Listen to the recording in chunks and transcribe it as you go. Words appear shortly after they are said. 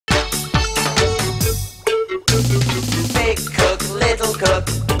cook,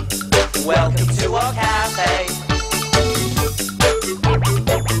 welcome to our cafe.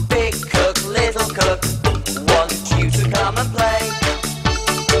 Big cook, little cook, want you to come and play.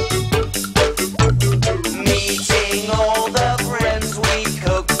 Meeting all the friends we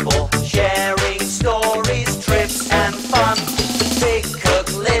cook for, sharing stories, trips and fun. Big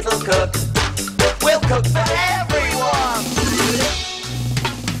cook, little cook, we'll cook for everyone.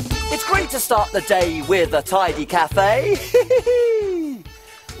 It's great to start the day with a tidy cafe.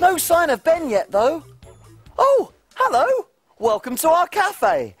 No sign of Ben yet, though. Oh, hello. Welcome to our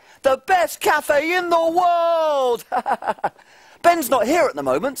cafe. The best cafe in the world. Ben's not here at the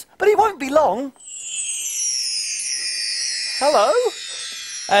moment, but he won't be long. Hello.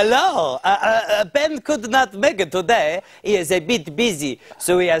 Hello. Ben could not make it today. He is a bit busy,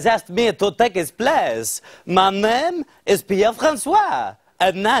 so he has asked me to take his place. My name is Pierre-François,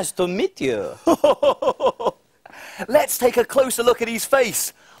 and nice to meet you. Let's take a closer look at his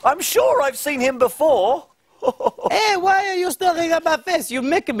face. I'm sure I've seen him before. Hey, why are you staring at my face? You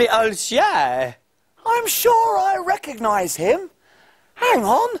make me all shy. I'm sure I recognise him. Hang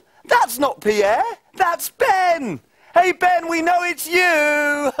on, that's not Pierre, that's Ben. Hey, Ben, we know it's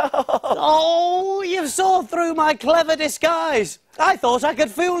you. Oh, you saw through my clever disguise. I thought I could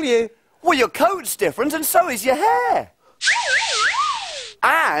fool you. Well, your coat's different and so is your hair.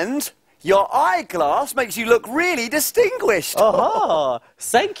 And your eyeglass makes you look really distinguished. Oh,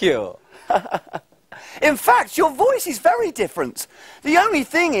 thank you. In fact, your voice is very different. The only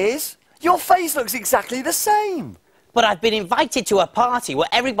thing is, your face looks exactly the same. But I've been invited to a party where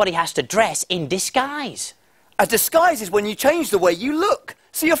everybody has to dress in disguise. A disguise is when you change the way you look,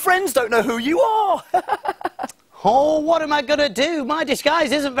 so your friends don't know who you are. Oh, what am I going to do? My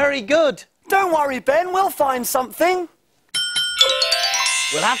disguise isn't very good. Don't worry, Ben, we'll find something.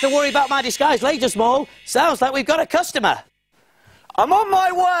 We'll have to worry about my disguise later, Small. Sounds like we've got a customer. I'm on my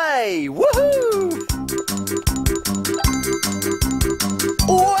way! Woohoo!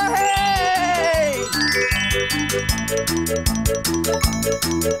 Way!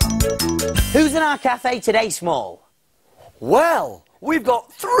 Who's in our cafe today, Small? Well, we've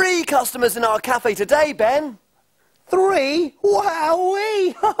got 3 customers in our cafe today, Ben. 3?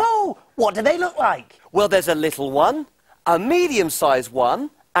 Wowee! Ho-ho! What do they look like? Well, there's a little one, a medium-sized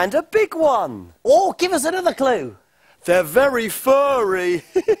one, and a big one. Oh, give us another clue. They're very furry.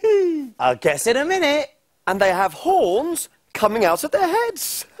 I'll guess in a minute. And they have horns coming out of their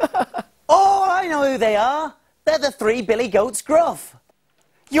heads. Oh, I know who they are. They're the Three Billy Goats Gruff.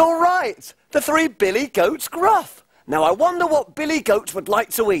 You're right, the Three Billy Goats Gruff. Now, I wonder what Billy Goats would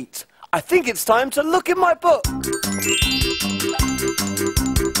like to eat. I think it's time to look in my book.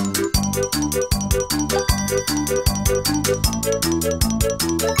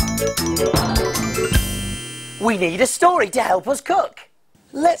 We need a story to help us cook.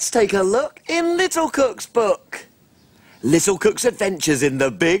 Let's take a look in Little Cook's book. Little Cook's Adventures in the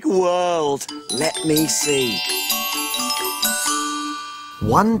Big World. Let me see.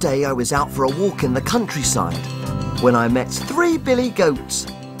 One day I was out for a walk in the countryside when I met 3 billy goats.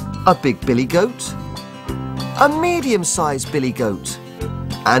 A big billy goat, a medium-sized billy goat,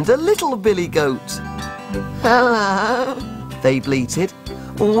 and a little billy goat. Hello, they bleated.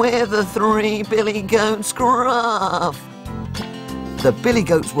 We're the 3 Billy Goats Gruff. The billy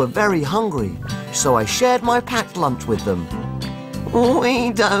goats were very hungry, so I shared my packed lunch with them.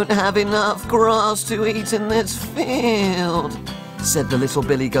 We don't have enough grass to eat in this field, said the little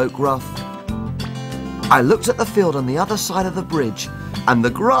billy goat Gruff. I looked at the field on the other side of the bridge, and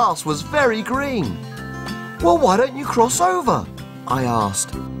the grass was very green. Well, why don't you cross over? I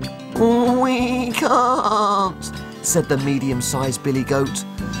asked. We can't, said the medium-sized billy goat.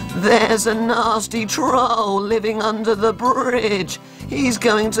 There's a nasty troll living under the bridge. He's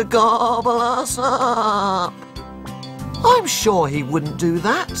going to gobble us up. I'm sure he wouldn't do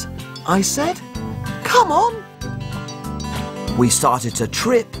that, I said. Come on. We started to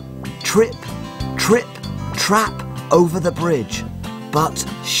trip, trip, trip, trap over the bridge. But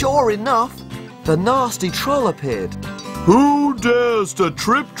sure enough, the nasty troll appeared. Who dares to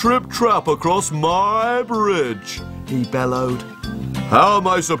trip, trip, trap across my bridge? He bellowed. How am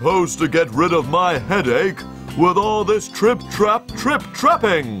I supposed to get rid of my headache with all this trip, trap, trip,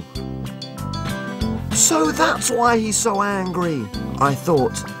 trapping? So that's why he's so angry, I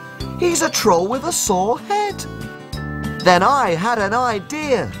thought. He's a troll with a sore head. Then I had an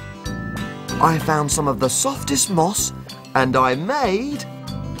idea. I found some of the softest moss and I made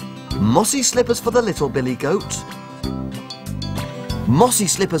mossy slippers for the little billy goat, mossy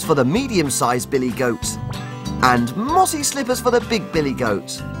slippers for the medium-sized billy goat, and mossy slippers for the big billy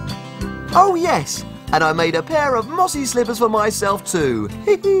goat. Oh yes, And I made a pair of mossy slippers for myself too.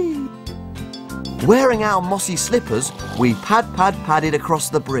 Wearing our mossy slippers, we padded across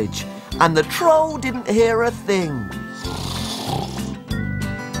the bridge, and the troll didn't hear a thing.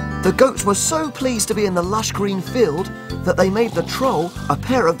 The goats were so pleased to be in the lush green field that they made the troll a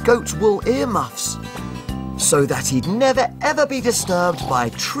pair of goat's wool earmuffs, so that he'd never ever be disturbed by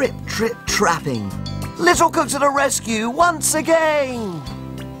trip-trapping. Little Cook to the rescue once again!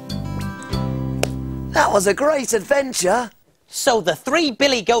 That was a great adventure. So the Three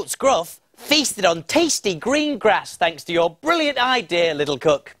Billy Goats Gruff feasted on tasty green grass thanks to your brilliant idea, Little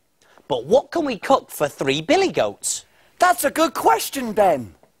Cook. But what can we cook for 3 billy goats? That's a good question,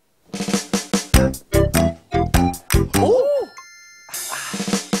 Ben. Ooh.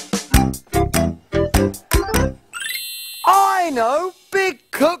 I know! Big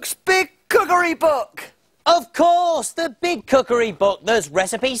Cook's Big Cookery Book! Of course, the Big Cookery Book. There's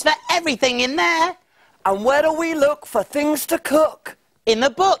recipes for everything in there. And where do we look for things to cook? In the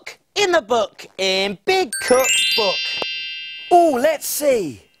book, in Big Cook's book. Oh, let's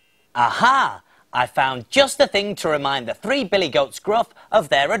see. Aha! I found just the thing to remind the 3 Billy Goats Gruff of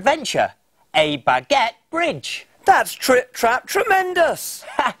their adventure. A baguette bridge. That's tremendous.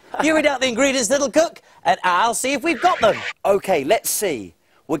 You read out the ingredients, Little Cook, and I'll see if we've got them. OK, let's see.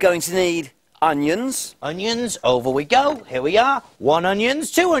 We're going to need onions. Onions, over we go. Here we are. 1 onion,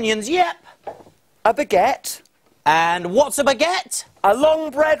 2 onions, yep. A baguette. And what's a baguette? A long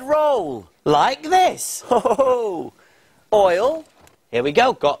bread roll. Like this. Ho-ho-ho. Oil. Here we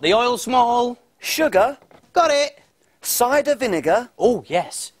go. Got the oil small. Sugar. Got it. Cider vinegar. Oh,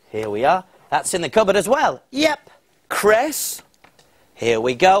 yes. Here we are. That's in the cupboard as well. Yep. Cress. Here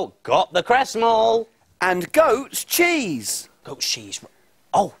we go. Got the cress small. And goat's cheese. Goat's cheese.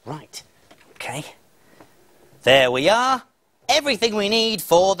 Oh, right. OK. There we are. Everything we need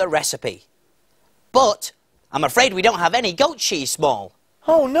for the recipe. But I'm afraid we don't have any goat cheese small.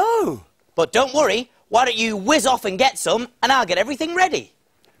 Oh, no. But don't worry. Why don't you whiz off and get some, and I'll get everything ready.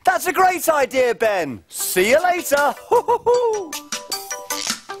 That's a great idea, Ben. See you later.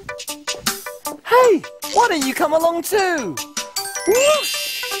 Hey, why don't you come along too?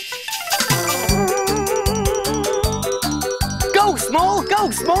 Whoosh! Go, Small,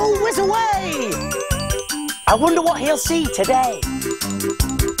 whiz away! I wonder what he'll see today.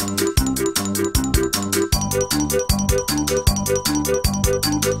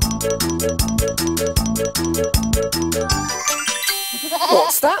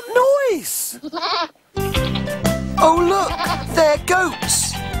 What's that noise? Oh look, they're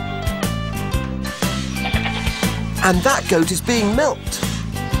goats! And that goat is being milked.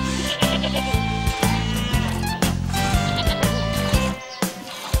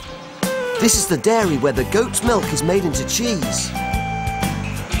 This is the dairy where the goat's milk is made into cheese.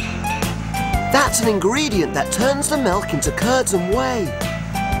 That's an ingredient that turns the milk into curds and whey.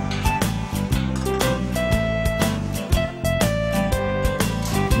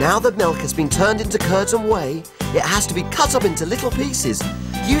 Now the milk has been turned into curds and whey, it has to be cut up into little pieces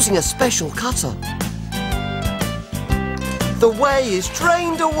using a special cutter. The whey is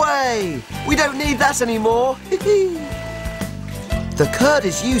drained away. We don't need that anymore. The curd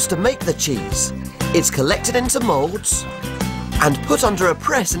is used to make the cheese. It's collected into moulds and put under a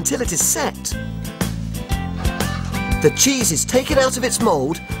press until it is set. The cheese is taken out of its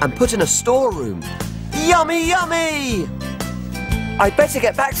mould and put in a storeroom. Yummy, yummy! I'd better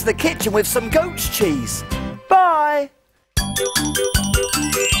get back to the kitchen with some goat's cheese. Bye!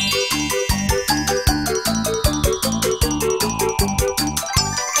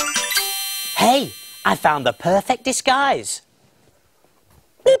 Hey, I found the perfect disguise.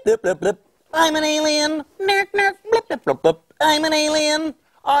 Blip, blip, blip, blip. I'm an alien. Nerk, nerk, blip, blip, blip, blip. I'm an alien.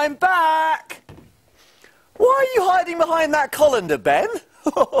 I'm back! Why are you hiding behind that colander, Ben?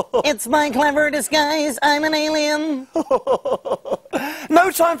 It's my clever disguise. I'm an alien.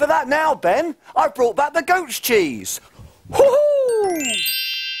 No time for that now, Ben. I've brought back the goat's cheese. Woohoo!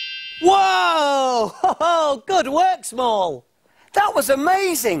 Whoa! Good work, Small. That was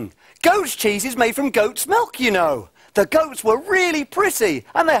amazing. Goat's cheese is made from goat's milk, you know. The goats were really pretty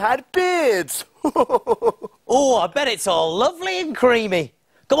and they had beards. Oh, I bet it's all lovely and creamy.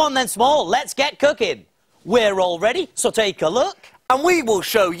 Come on then, Small, let's get cooking. We're all ready, so take a look. And we will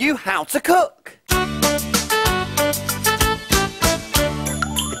show you how to cook.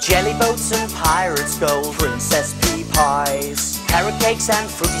 The jelly boats and pirates go, princess pea pies, carrot cakes and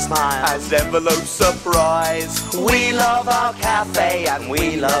fruity smiles, And envelope surprise. We love our cafe and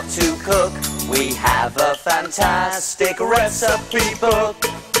we love to cook. We have a fantastic recipe book.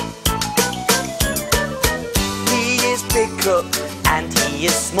 He is Big Cook and he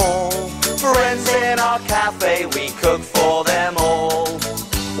is Small, friends in our our cafe, we cook for them all.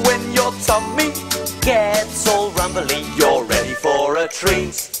 When your tummy gets all rumbly, you're ready for a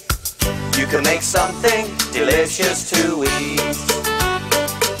treat. You can make something delicious to eat.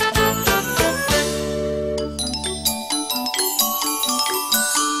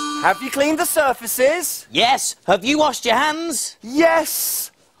 Have you cleaned the surfaces? Yes. Have you washed your hands?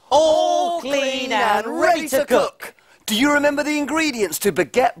 Yes! All clean and ready to cook. Do you remember the ingredients to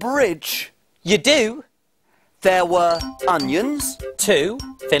baguette bridge? You do? There were onions, 2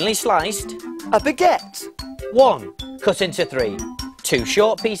 thinly sliced, a baguette, 1 cut into 3, 2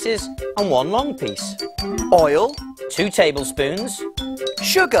 short pieces and 1 long piece, oil, 2 tablespoons,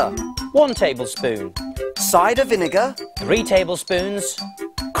 sugar, 1 tablespoon, cider vinegar, 3 tablespoons,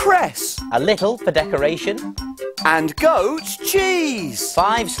 cress, a little for decoration, and goat cheese.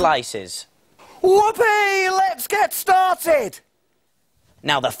 5 slices. Whoopee! Let's get started!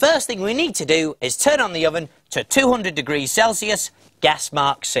 Now the first thing we need to do is turn on the oven to 200 degrees Celsius, gas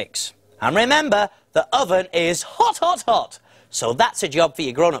mark 6. And remember, the oven is hot, hot, hot. So that's a job for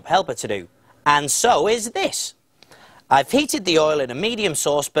your grown-up helper to do. And so is this. I've heated the oil in a medium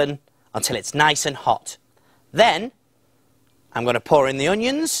saucepan until it's nice and hot. Then, I'm going to pour in the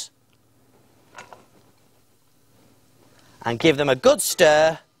onions and give them a good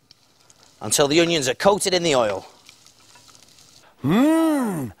stir until the onions are coated in the oil.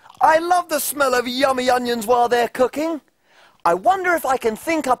 I love the smell of yummy onions while they're cooking. I wonder if I can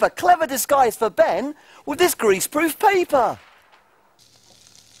think up a clever disguise for Ben with this greaseproof paper.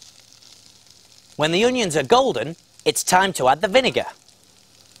 When the onions are golden, it's time to add the vinegar.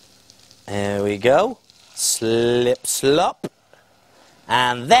 There we go. Slip, slop.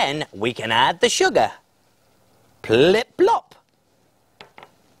 And then we can add the sugar. Plip, plop.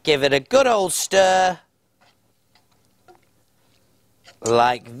 Give it a good old stir.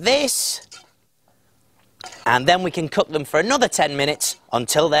 Like this. And then we can cook them for another 10 minutes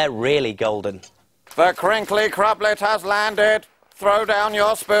until they're really golden. The crinkly crablet has landed. Throw down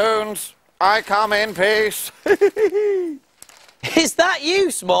your spoons. I come in peace. Is that you,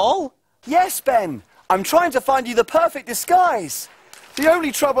 Small? Yes, Ben. I'm trying to find you the perfect disguise. The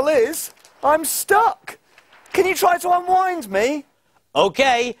only trouble is, I'm stuck. Can you try to unwind me?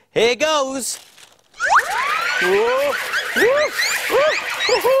 Okay, here goes.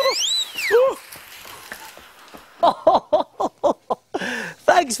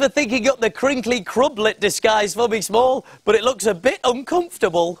 Thanks for thinking up the crinkly crublet disguise for me, Small, but it looks a bit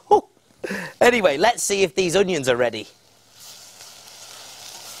uncomfortable. Anyway, let's see if these onions are ready.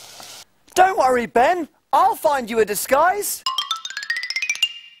 Don't worry, Ben. I'll find you a disguise.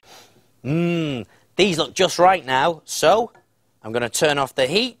 These look just right now, so I'm going to turn off the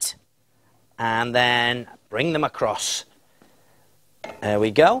heat and then bring them across. There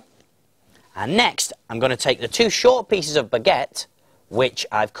we go. And next, I'm going to take the 2 short pieces of baguette, which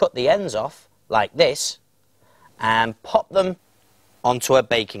I've cut the ends off, like this, and pop them onto a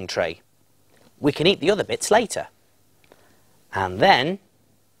baking tray. We can eat the other bits later. And then,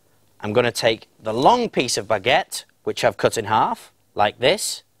 I'm going to take the long piece of baguette, which I've cut in half, like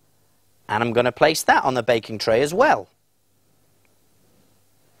this, and I'm going to place that on the baking tray as well.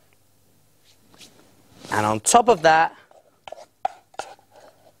 And on top of that,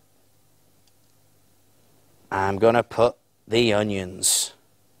 I'm going to put the onions.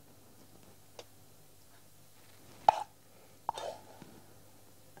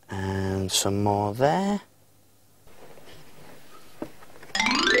 And some more there.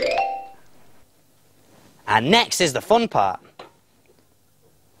 And next is the fun part.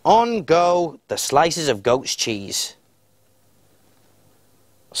 On go the slices of goat's cheese.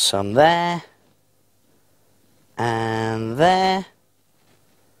 Some there. And there.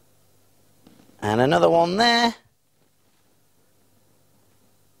 And another one there.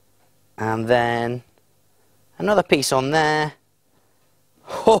 And then another piece on there.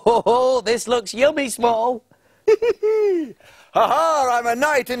 Ho, ho, ho, this looks yummy, Small. Ha-ha, I'm a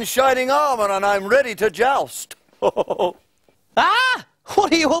knight in shining armour and I'm ready to joust. Ah!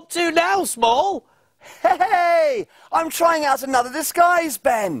 What are you up to now, Small? Hey, I'm trying out another disguise,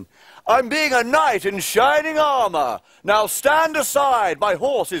 Ben. I'm being a knight in shining armour. Now stand aside, my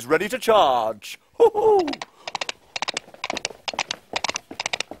horse is ready to charge. Are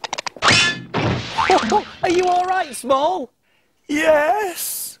you all right, Small?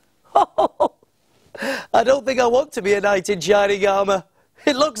 Yes. I don't think I want to be a knight in shining armour.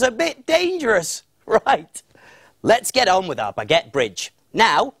 It looks a bit dangerous. Right. Let's get on with our baguette bridge.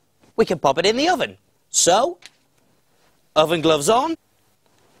 Now, we can pop it in the oven. So, oven gloves on,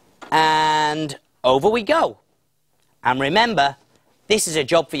 and over we go. And remember, this is a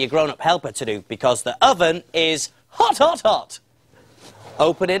job for your grown-up helper to do because the oven is hot, hot, hot.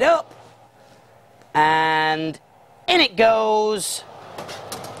 Open it up, and in it goes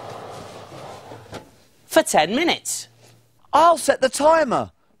for 10 minutes. I'll set the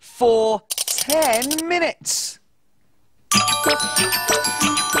timer for 10 minutes.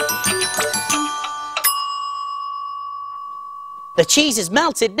 The cheese is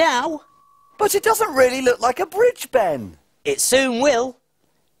melted now. But it doesn't really look like a bridge, Ben. It soon will.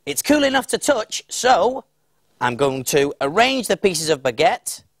 It's cool enough to touch, so I'm going to arrange the pieces of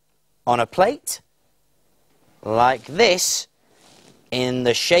baguette on a plate like this in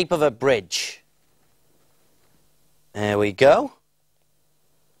the shape of a bridge. There we go.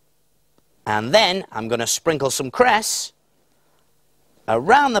 And then I'm going to sprinkle some cress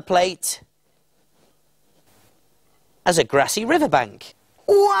around the plate as a grassy riverbank.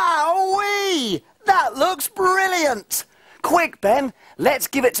 Wowee! That looks brilliant! Quick, Ben, let's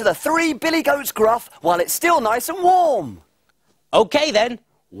give it to the Three Billy Goats Gruff while it's still nice and warm. OK then,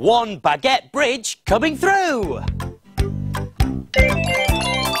 one baguette bridge coming through.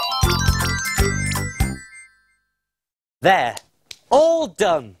 There, all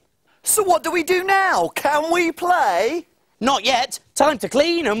done. So what do we do now? Can we play? Not yet. Time to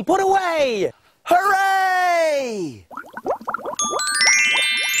clean and put away. Hooray!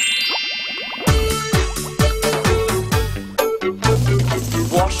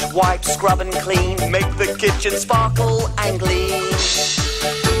 Wash, wipe, scrub and clean. Make the kitchen sparkle and gleam.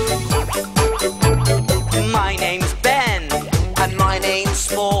 My name's Ben. And my name's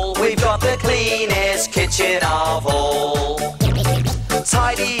Small. We've got the cleanest kitchen of all.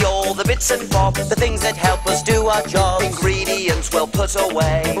 Tidy all the bits and bobs, the things that help us do our jobs. Ingredients we'll put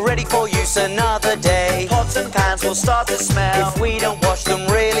away, ready for use another day. Pots and pans will start to smell if we don't wash them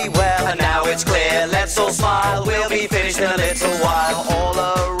really well. And now it's clear, let's all smile, we'll be finished in a little while. All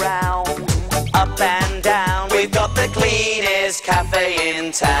around, up and down, we've got the cleanest cafe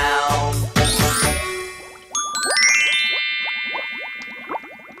in town.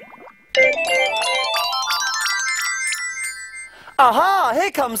 Aha!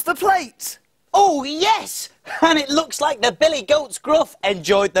 Here comes the plate. Oh, yes! And it looks like the Billy Goats Gruff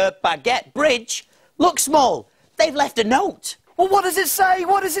enjoyed the baguette bridge. Look, Small, they've left a note. Well, what does it say?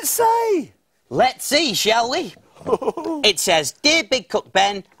 What does it say? Let's see, shall we? It says, Dear Big Cook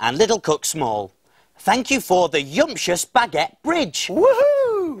Ben and Little Cook Small, thank you for the yumptious baguette bridge.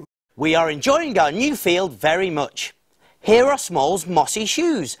 Woohoo! We are enjoying our new field very much. Here are Small's mossy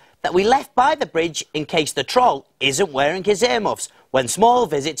shoes that we left by the bridge in case the troll isn't wearing his earmuffs when Small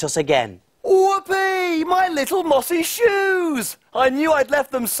visits us again. Whoopee! My little mossy shoes! I knew I'd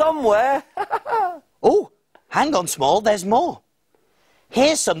left them somewhere. Oh, hang on, Small, there's more.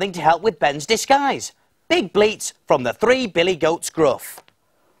 Here's something to help with Ben's disguise. Big bleats from the Three Billy Goats Gruff.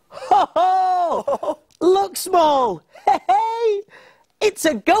 Ho ho! Look, Small! Hey! It's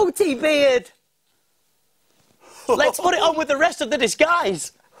a goatee beard! Let's put it on with the rest of the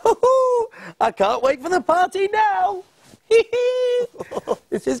disguise. I can't wait for the party now.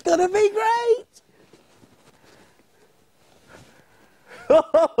 This is going to be great.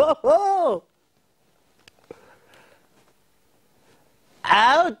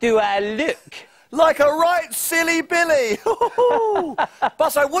 How do I look? Like a right silly Billy.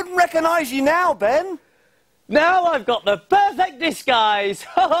 But I wouldn't recognise you now, Ben. Now I've got the perfect disguise.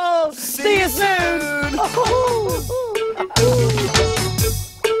 See you soon.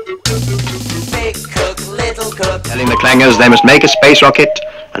 Big cook, little cook. Telling the clangers they must make a space rocket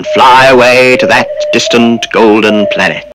and fly away to that distant golden planet.